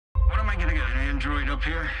android up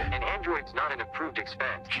here? An android's not an approved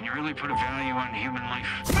expense. Can you really put a value on human life?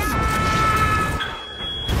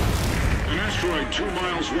 An asteroid 2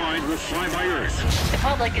 miles wide will fly by Earth. The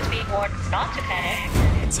public is being warned not to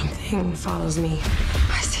panic. Something follows me.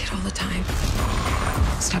 I see it all the time.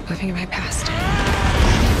 Stop living in my past.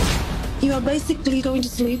 You are basically going to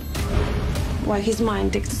sleep while his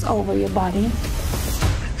mind takes over your body.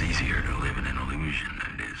 It's easier to live in an illusion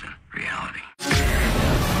than it is in reality.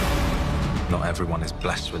 Not everyone is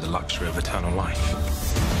blessed with the luxury of eternal life.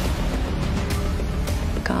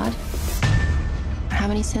 God, how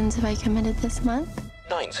many sins have I committed this month?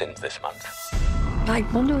 9 sins this month. I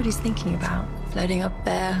wonder what he's thinking about, floating up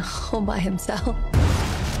there all by himself.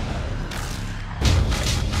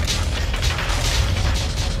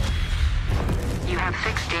 You have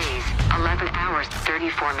 6 days, 11 hours,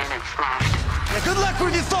 34 minutes left. Now, good luck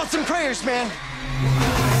with your thoughts and prayers, man.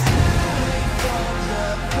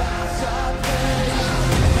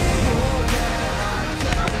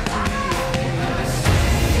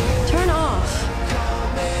 Turn off.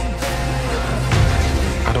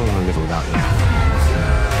 I don't want to live without you.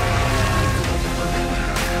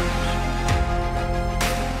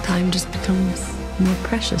 Time just becomes more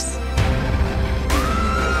precious.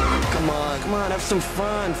 Come on, have some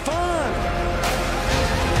fun. Fun!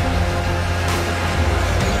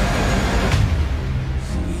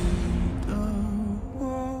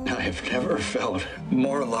 I've never felt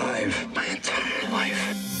more alive my entire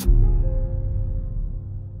life.